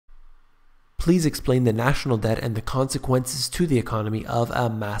Please explain the national debt and the consequences to the economy of a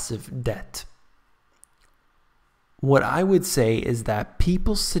massive debt. What I would say is that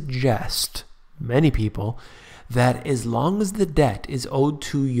people suggest, many people, that as long as the debt is owed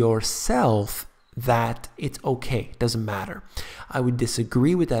to yourself, that it's okay, doesn't matter. I would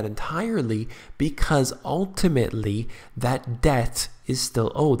disagree with that entirely, because ultimately that debt is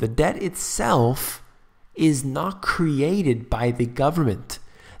still owed. The debt itself is not created by the government.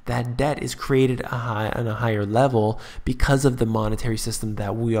 That debt is created on a higher level because of the monetary system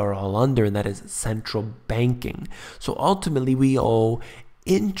that we are all under, and that is central banking. So ultimately we owe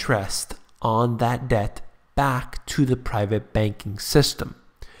interest on that debt back to the private banking system.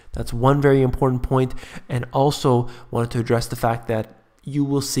 That's one very important point. And also wanted to address the fact that you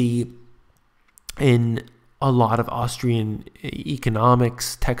will see in a lot of Austrian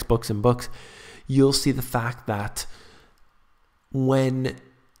economics textbooks and books, you'll see the fact that when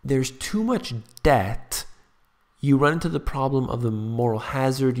there's too much debt, you run into the problem of the moral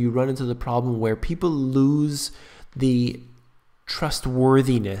hazard. You run into the problem where people lose the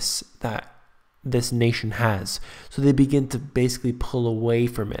trustworthiness that this nation has. So they begin to basically pull away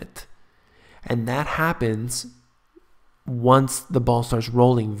from it. And that happens once the ball starts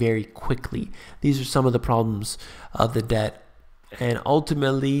rolling very quickly. These are some of the problems of the debt. And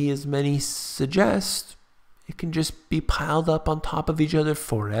ultimately, as many suggest, it can just be piled up on top of each other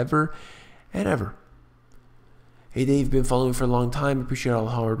forever and ever. Hey Dave, been following for a long time. Appreciate all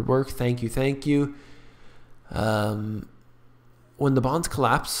the hard work. Thank you, thank you. When the bonds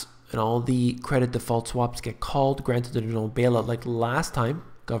collapse and all the credit default swaps get called, granted there's no bailout like last time,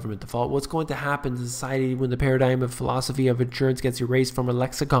 government default, what's going to happen to society when the paradigm of philosophy of insurance gets erased from a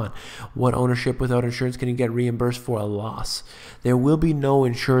lexicon? What ownership without insurance can you get reimbursed for a loss? There will be no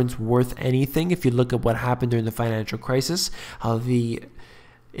insurance worth anything. If you look at what happened during the financial crisis, how the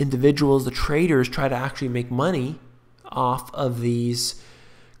individuals, the traders, try to actually make money off of these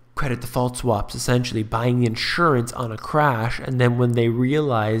credit default swaps, essentially buying the insurance on a crash. And then when they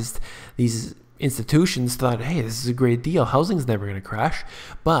realized, these institutions thought, hey, this is a great deal, housing's never going to crash.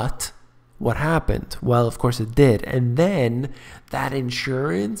 But what happened? Well, of course it did. And then that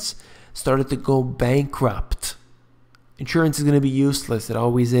insurance started to go bankrupt. Insurance is going to be useless. It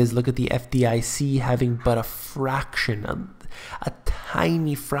always is. Look at the FDIC having but a fraction, a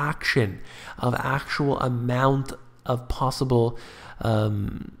tiny fraction of actual amount of possible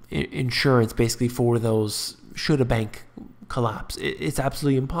insurance, basically, for those should a bank collapse. It's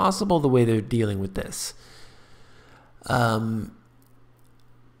absolutely impossible the way they're dealing with this. What's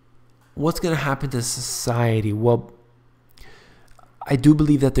going to happen to society? Well, I do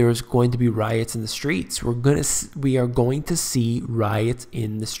believe that there is going to be riots in the streets. We are going to see riots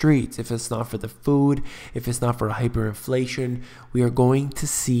in the streets. If it's not for the food, if it's not for hyperinflation, we are going to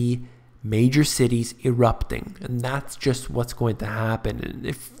see major cities erupting, and that's just what's going to happen. And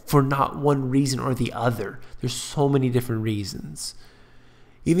if for not one reason or the other, there's so many different reasons.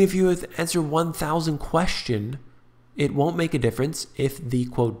 Even if you answer 1,000 question, it won't make a difference if the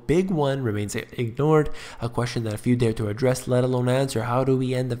quote big one remains ignored, a question that few dare to address, let alone answer. How do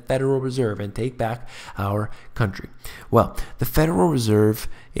we end the Federal Reserve and take back our country? Well, the Federal Reserve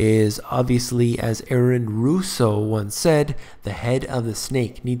is obviously, as Aaron Russo once said, the head of the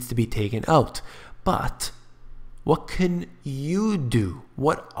snake needs to be taken out. But what can you do?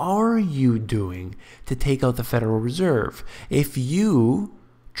 What are you doing to take out the Federal Reserve? If you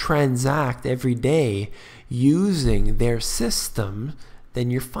transact every day using their system,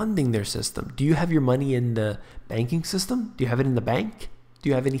 then you're funding their system. Do you have your money in the banking system? Do you have it in the bank? Do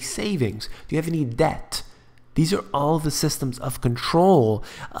you have any savings? Do you have any debt? These are all the systems of control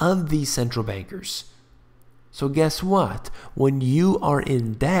of these central bankers. So guess what? When you are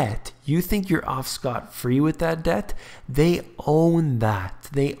in debt, you think you're off scot-free with that debt? They own that.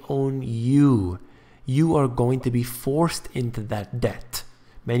 They own you. You are going to be forced into that debt.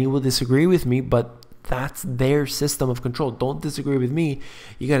 Many will disagree with me, but that's their system of control. Don't disagree with me.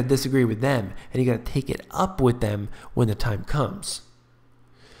 You got to disagree with them, and you got to take it up with them when the time comes.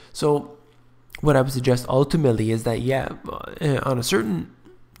 So what I would suggest ultimately is that, yeah, on a certain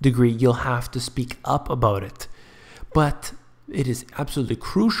degree, you'll have to speak up about it. But it is absolutely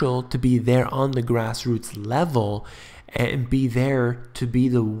crucial to be there on the grassroots level and be there to be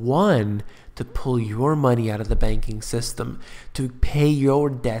the one to pull your money out of the banking system, to pay your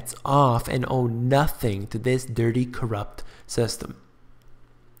debts off and owe nothing to this dirty, corrupt system.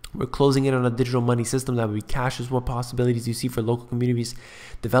 We're closing in on a digital money system that would be cashless. What possibilities do you see for local communities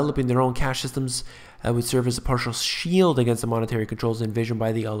developing their own cash systems would serve as a partial shield against the monetary controls envisioned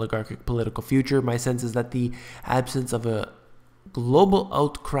by the oligarchic political future? My sense is that the absence of a global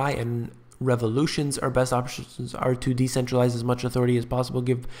outcry and revolutions. Our best options are to decentralize as much authority as possible,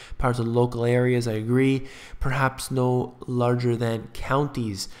 give power to local areas. I agree. Perhaps no larger than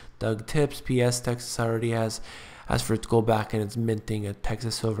counties. Doug Tips. P.S. Texas already has asked for it to go back and it's minting a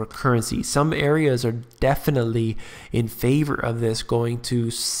Texas silver currency. Some areas are definitely in favor of this, going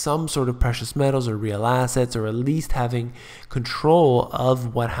to some sort of precious metals or real assets, or at least having control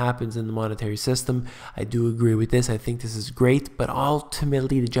of what happens in the monetary system. I do agree with this. I think this is great, but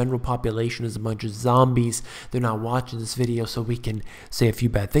ultimately the general population is a bunch of zombies. They're not watching this video, so we can say a few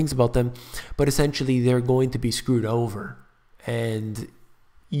bad things about them, but essentially they're going to be screwed over. And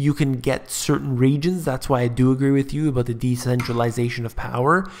you can get certain regions. That's why I do agree with you about the decentralization of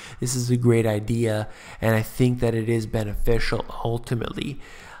power. This is a great idea, and I think that it is beneficial ultimately.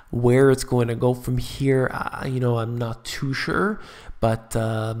 Where it's going to go from here, I'm not too sure, but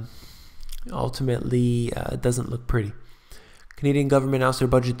ultimately it doesn't look pretty. Canadian government announced their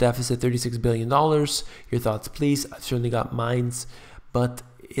budget deficit, $36 billion. Your thoughts, please. I've certainly got mines, but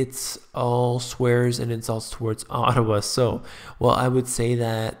it's all swears and insults towards Ottawa. So, well, I would say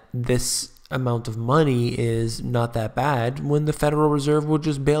that this amount of money is not that bad when the Federal Reserve will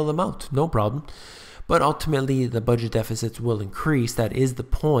just bail them out. No problem. But ultimately, the budget deficits will increase. That is the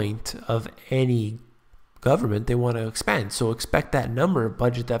point of any government. They want to expand. So expect that number of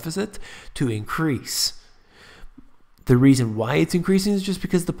budget deficit to increase. The reason why it's increasing is just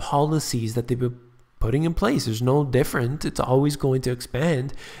because the policies that they've been putting in place. There's no different. It's always going to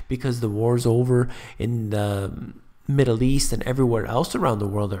expand because the war's over in the Middle East and everywhere else around the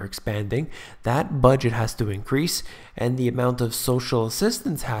world are expanding. That budget has to increase and the amount of social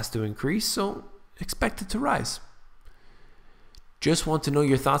assistance has to increase, so expect it to rise. Just want to know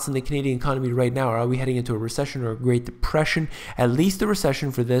your thoughts on the Canadian economy right now. Are we heading into a recession or a Great Depression? At least a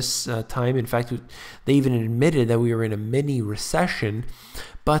recession for this time. In fact, they even admitted that we were in a mini recession,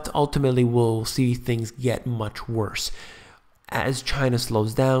 but ultimately we'll see things get much worse. As China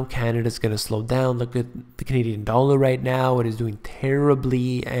slows down, Canada's going to slow down. Look at the Canadian dollar right now. It is doing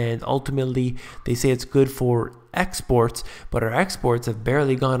terribly, and ultimately they say it's good for exports, but our exports have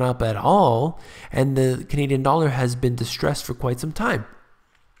barely gone up at all, and the Canadian dollar has been distressed for quite some time.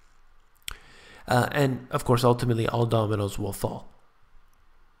 And of course, ultimately all dominoes will fall.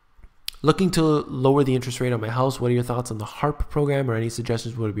 Looking to lower the interest rate on my house. What are your thoughts on the HARP program, or any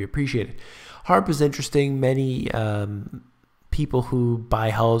suggestions would be appreciated? HARP is interesting. Many people who buy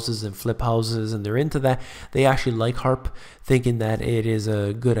houses and flip houses and they're into that, they actually like HARP, thinking that it is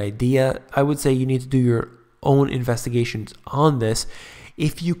a good idea. I would say you need to do your own investigations on this.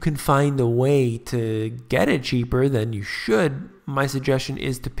 If you can find a way to get it cheaper, then you should. My suggestion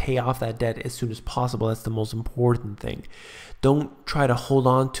is to pay off that debt as soon as possible. That's the most important thing. Don't try to hold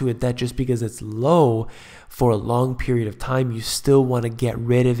on to a debt just because it's low for a long period of time. You still want to get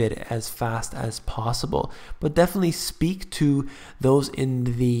rid of it as fast as possible. But definitely speak to those in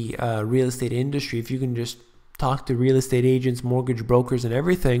the real estate industry. If you can just talk to real estate agents, mortgage brokers, and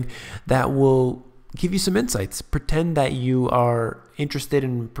everything, that will give you some insights. Pretend that you are interested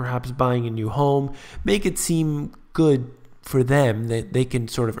in perhaps buying a new home. Make it seem good for them, that they can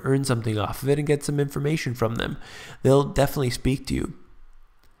sort of earn something off of it and get some information from them. They'll definitely speak to you.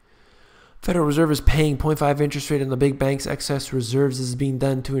 Federal Reserve is paying 0.5 interest rate on the big banks' excess reserves. This is being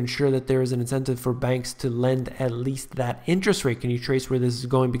done to ensure that there is an incentive for banks to lend at least that interest rate. Can you trace where this is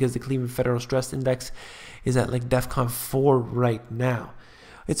going? Because the Cleveland Federal Stress Index is at like DEFCON 4 right now.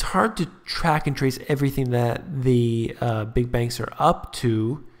 It's hard to track and trace everything that the big banks are up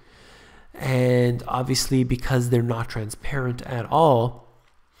to. And obviously, because they're not transparent at all,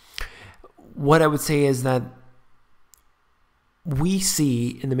 what I would say is that we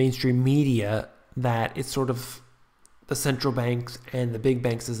see in the mainstream media that it's sort of the central banks and the big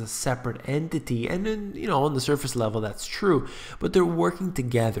banks as a separate entity. And then, on the surface level, that's true. But they're working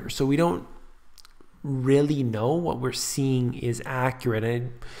together. So we don't really know what we're seeing is accurate.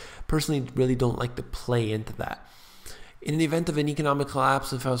 And I personally really don't like to play into that. In the event of an economic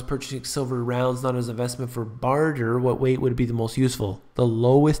collapse, if I was purchasing silver rounds not as an investment for barter, what weight would be the most useful? The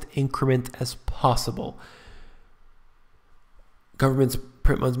lowest increment as possible. Governments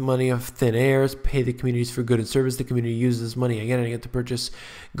print money of thin air, pay the communities for good and service. The community uses money again and again to purchase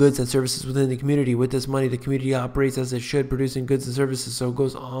goods and services within the community. With this money, the community operates as it should, producing goods and services, so it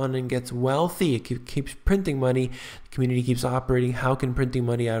goes on and gets wealthy. It keeps printing money. The community keeps operating. How can printing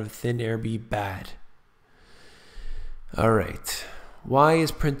money out of thin air be bad? All right. Why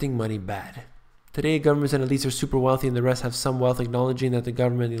is printing money bad? Today, governments and elites are super wealthy and the rest have some wealth, acknowledging that the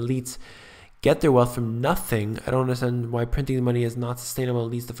government elites get their wealth from nothing. I don't understand why printing the money is not sustainable,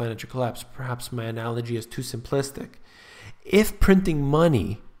 leads to financial collapse. Perhaps my analogy is too simplistic. If printing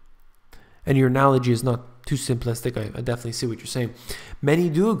money And your analogy is not too simplistic. I definitely see what you're saying. Many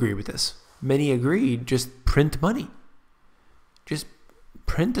do agree with this. Many agree, just print money. Just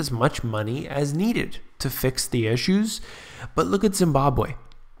print as much money as needed to fix the issues. But look at Zimbabwe.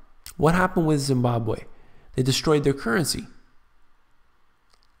 What happened with Zimbabwe? They destroyed their currency.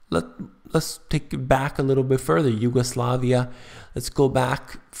 Let's take it back a little bit further. Yugoslavia. Let's go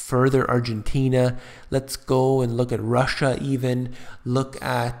back further. Argentina. Let's go and look at Russia even. Look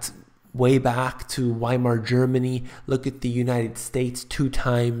at way back to Weimar Germany. Look at the United States 2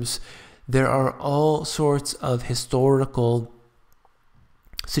 times. There are all sorts of historical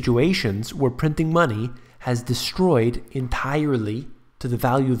situations where printing money has destroyed entirely, to the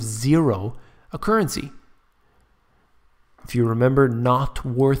value of 0, a currency. If you remember, not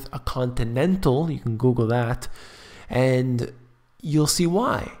worth a continental, you can Google that, and you'll see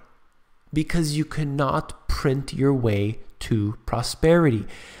why. Because you cannot print your way to prosperity.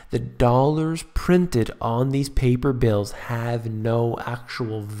 The dollars printed on these paper bills have no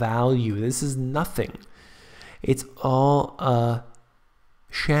actual value. This is nothing. It's all a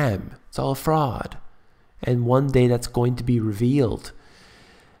sham. It's all a fraud. And one day that's going to be revealed.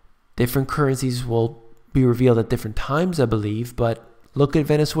 Different currencies will be revealed at different times, I believe, but look at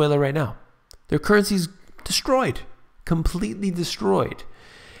Venezuela right now. Their currency's destroyed, completely destroyed.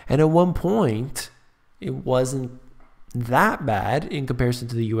 And at one point, it wasn't that bad in comparison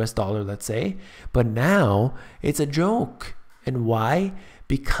to the US dollar, let's say, but now it's a joke. And why?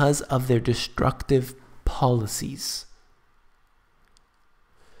 Because of their destructive policies.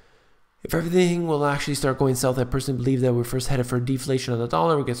 If everything will actually start going south, I personally believe that we're first headed for deflation of the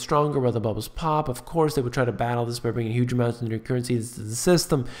dollar. We'll get stronger while the bubbles pop. Of course, they would try to battle this by bringing huge amounts of new currencies to the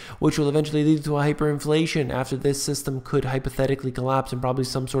system, which will eventually lead to a hyperinflation. After this system could hypothetically collapse and probably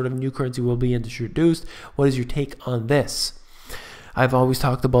some sort of new currency will be introduced. What is your take on this? I've always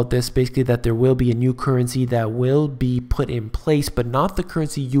talked about this, basically that there will be a new currency that will be put in place, but not the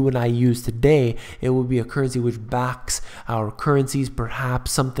currency you and I use today. It will be a currency which backs our currencies,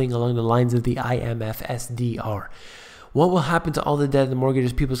 perhaps something along the lines of the IMF SDR. What will happen to all the debt and the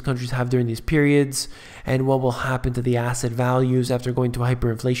mortgages people's countries have during these periods? And what will happen to the asset values after going to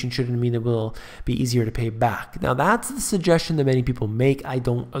hyperinflation? Shouldn't mean it will be easier to pay back. Now, that's the suggestion that many people make. I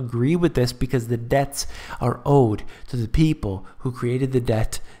don't agree with this because the debts are owed to the people who created the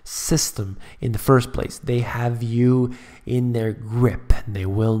debt system in the first place. They have you in their grip and they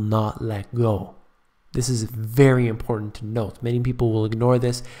will not let go. This is very important to note. Many people will ignore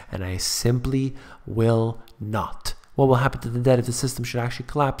this, and I simply will not. What will happen to the debt if the system should actually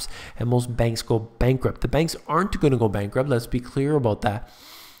collapse and most banks go bankrupt? The banks aren't going to go bankrupt. Let's be clear about that.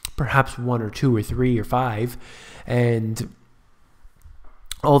 Perhaps 1 or 2 or 3 or 5. And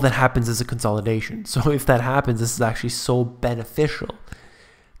all that happens is a consolidation. So if that happens, this is actually so beneficial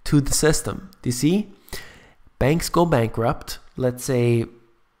to the system. Do you see? Banks go bankrupt. Let's say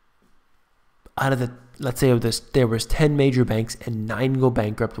there was 10 major banks and 9 go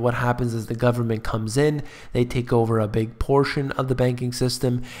bankrupt. What happens is the government comes in, they take over a big portion of the banking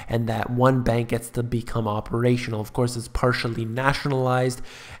system, and that one bank gets to become operational. Of course, it's partially nationalized,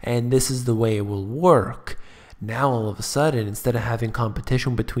 and this is the way it will work. Now, all of a sudden, instead of having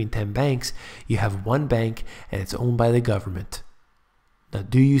competition between 10 banks, you have one bank and it's owned by the government. Now,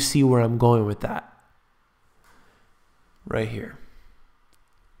 do you see where I'm going with that? Right here.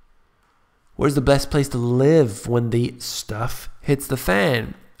 Where's the best place to live when the stuff hits the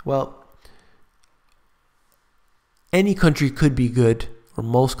fan? Well, any country could be good, or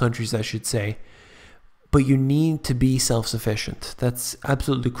most countries I should say, but you need to be self-sufficient. That's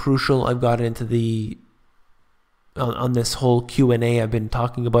absolutely crucial. I've got into on this whole Q&A, I've been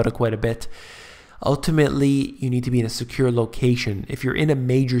talking about it quite a bit. Ultimately, you need to be in a secure location. If you're in a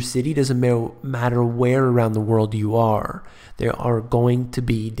major city, it doesn't matter where around the world you are. There are going to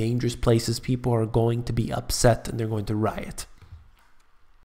be dangerous places. People are going to be upset and they're going to riot.